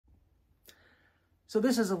So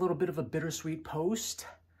this is a little bit of a bittersweet post.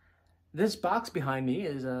 This box behind me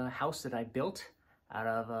is a house that I built out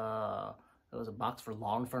of, it was a box for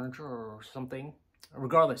lawn furniture or something.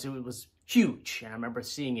 Regardless, it was huge. And I remember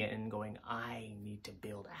seeing it and going, I need to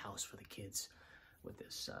build a house for the kids with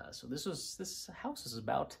this. So this house is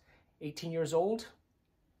about 18 years old.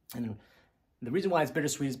 And the reason why it's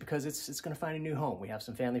bittersweet is because it's going to find a new home. We have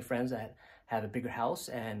some family friends that have a bigger house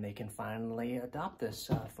and they can finally adopt this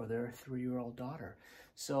for their 3-year-old daughter.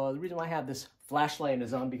 So the reason why I have this flashlight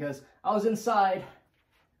is on because I was inside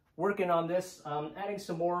working on this, adding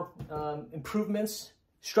some more improvements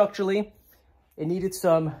structurally. It needed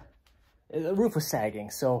the roof was sagging.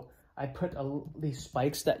 So I put these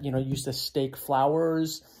spikes that, used to stake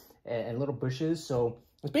flowers and little bushes. So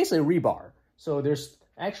it's basically a rebar. So there's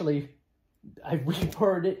actually, I've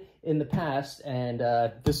rebarred it in the past, and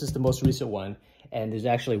this is the most recent one. And there's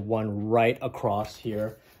actually one right across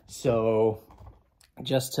here. So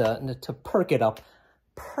just to perk it up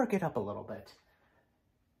a little bit.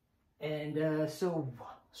 And so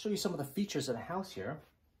I'll show you some of the features of the house here.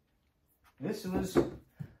 This was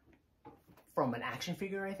from an action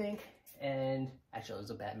figure, I think. And actually, it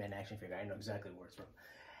was a Batman action figure. I know exactly where it's from.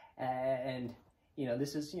 And,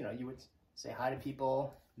 this is, you would say hi to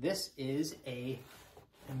people. This is a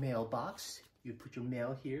mailbox. You put your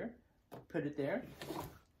mail here, put it there,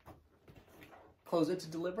 close it to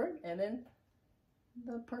deliver it, and then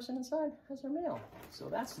the person inside has their mail. So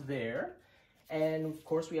that's there. And of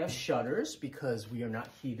course we have shutters because we are not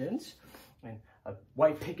heathens. And a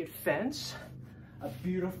white picket fence, a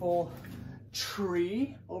beautiful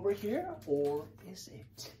tree over here, or is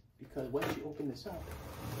it? Because once you open this up,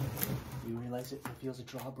 you realize it reveals a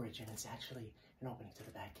drawbridge and it's actually an opening to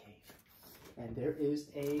the back cave. And there is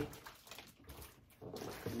a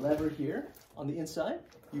lever here on the inside.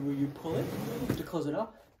 You pull it to close it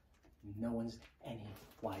up. No one's any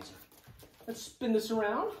wiser. Let's spin this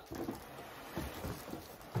around.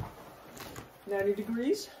 90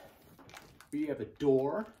 degrees. We have a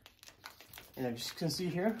door. And as you can see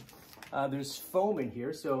here, there's foam in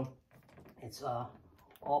here. So it's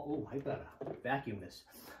oh, I gotta vacuum this.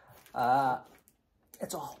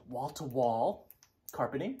 It's all wall-to-wall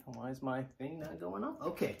carpeting. Why is my thing not going up?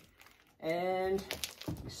 Okay. And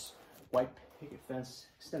this white picket fence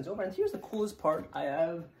extends over. And here's the coolest part I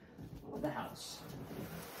have of the house.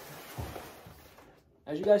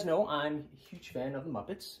 As you guys know, I'm a huge fan of the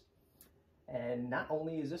Muppets. And not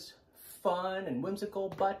only is this fun and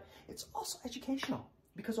whimsical, but it's also educational.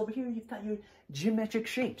 Because over here, you've got your geometric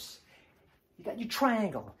shapes. You got your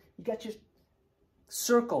triangle. You got your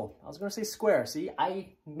circle. I was going to say square. See, I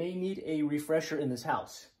may need a refresher in this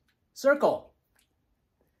house. Circle.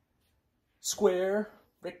 Square,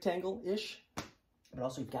 rectangle-ish. But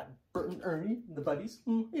also you've got Bert and Ernie, the buddies.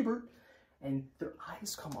 Hey, Bert. And their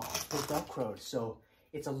eyes come off. They're Velcroed. So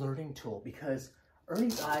it's a learning tool because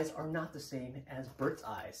Ernie's eyes are not the same as Bert's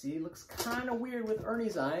eyes. See, it looks kind of weird with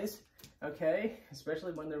Ernie's eyes. Okay?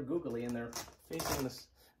 Especially when they're googly and they're facing this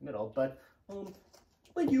middle. But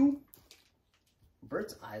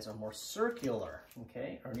Bert's eyes are more circular,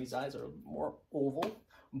 okay? Ernie's eyes are more oval.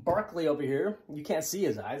 Barkley over here, you can't see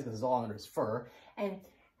his eyes because it's all under his fur. And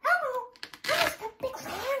Elmo has got big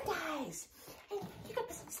round eyes. And you can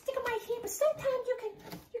stick them right here, but sometimes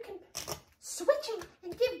you can switch them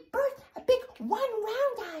and give Bert a big one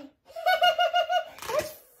round eye.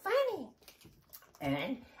 That's funny.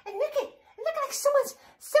 And look like someone's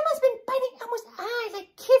been biting Elmo's eye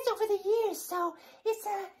like kids over the years. So it's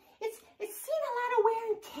seen a lot of wear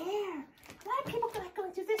and tear. A lot of people like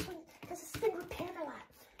going through this one because it's been repaired a lot.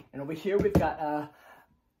 And over here we've got a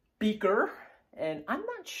Beaker, and I'm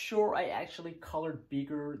not sure I actually colored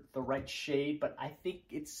Beaker the right shade, but I think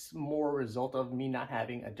it's more a result of me not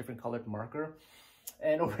having a different colored marker.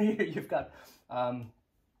 And over here you've got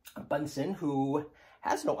Bunsen, who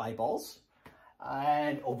has no eyeballs.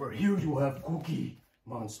 And over here you have Cookie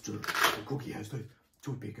Monster. And Cookie has the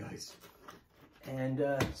 2 big eyes. And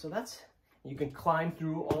so you can climb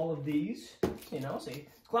through all of these, see,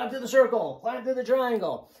 climb through the circle, climb through the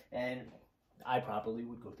triangle. And I probably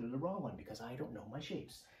would go through the wrong one because I don't know my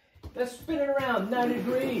shapes. Let's spin it around 90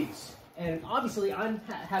 degrees. And obviously I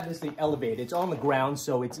have this thing elevated. It's on the ground,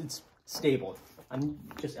 so it's stable. I'm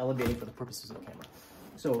just elevating for the purposes of the camera.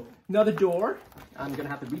 So another door. I'm gonna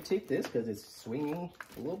have to retape this because it's swinging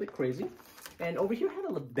a little bit crazy. And over here I had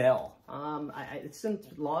a bell. It's in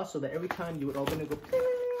law so that every time you would open it, go ding.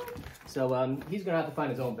 So he's gonna have to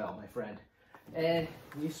find his own bell, my friend. And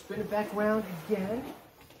you spin it back around again.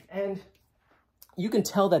 And you can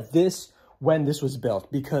tell that when this was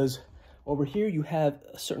built, because over here you have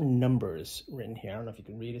certain numbers written here. I don't know if you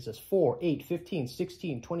can read it. It says 4, 8, 15,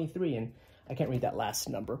 16, 23, and I can't read that last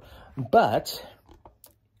number. But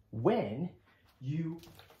when you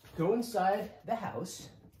go inside the house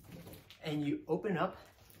and you open up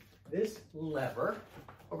this lever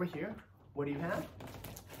over here, what do you have?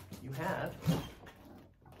 You have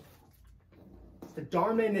the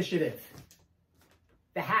Dharma Initiative.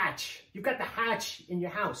 The hatch. You've got the hatch in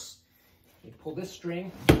your house. You pull this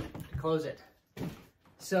string to close it.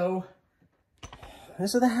 So,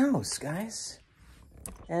 this is the house, guys.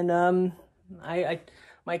 And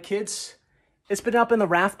my kids, it's been up in the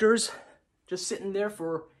rafters, just sitting there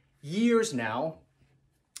for years now,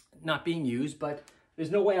 not being used, but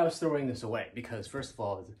there's no way I was throwing this away because, first of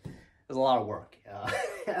all, there's a lot of work.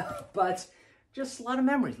 But just a lot of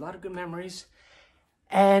memories, a lot of good memories.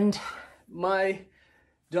 And my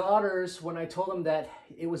daughters, when I told them that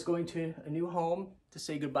it was going to a new home to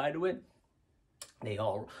say goodbye to it, they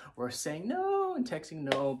all were saying no and texting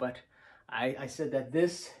no, but I said that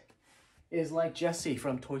this is like Jessie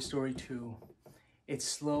from Toy Story 2. It's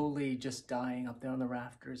slowly just dying up there on the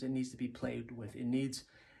rafters. It needs to be played with. It needs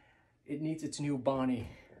its new Bonnie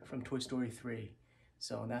from Toy Story 3.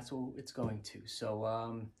 So that's what it's going to.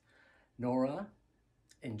 So Norah,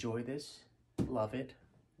 enjoy this. Love it.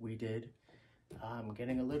 We did. I'm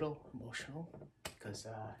getting a little emotional because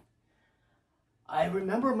I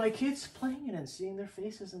remember my kids playing it and seeing their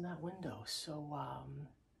faces in that window. So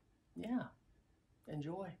yeah,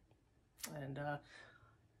 enjoy. And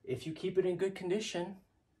if you keep it in good condition,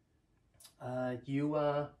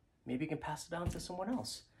 you maybe can pass it on to someone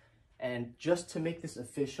else. And just to make this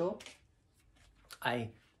official, I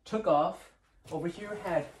took off. Over here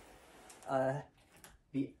had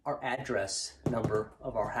our address number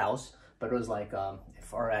of our house, but it was like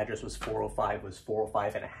if our address was 405, it was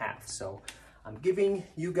 405 and a half. So I'm giving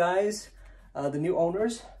you guys, the new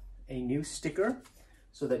owners, a new sticker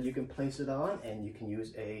so that you can place it on and you can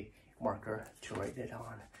use a marker to write it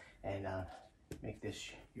on and make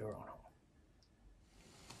this your own home.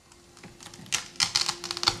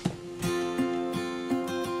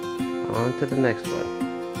 On to the next one.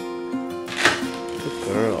 Good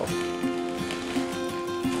girl.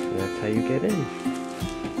 And that's how you get in.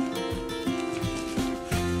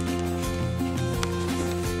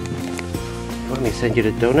 Let me send you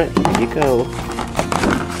the donut. Here you go.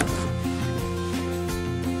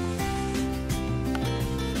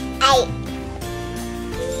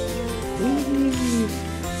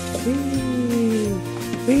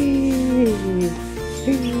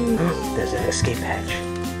 There's an escape hatch.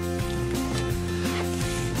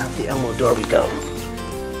 Out the Elmo door we go.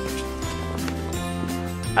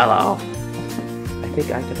 Hello. I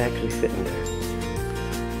think I could actually fit in there.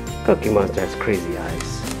 Cookie Monster has crazy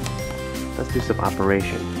eyes. Let's do some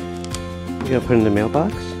operation. You gonna put it in the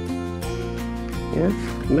mailbox? Yeah?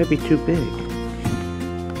 It might be too big.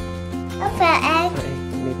 Okay.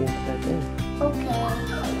 Maybe into that there. Okay.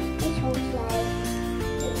 This whole slide.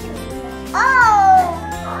 Oh!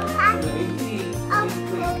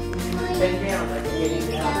 Bend down like you're getting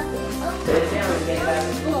down. Bend down and get back.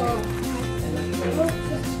 And then you bring it.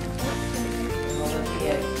 And hold up the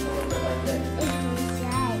edge a little bit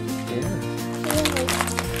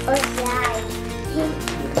like that.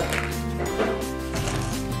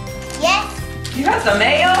 Yes. You got the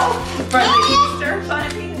mail for the Easter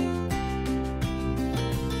Bunny?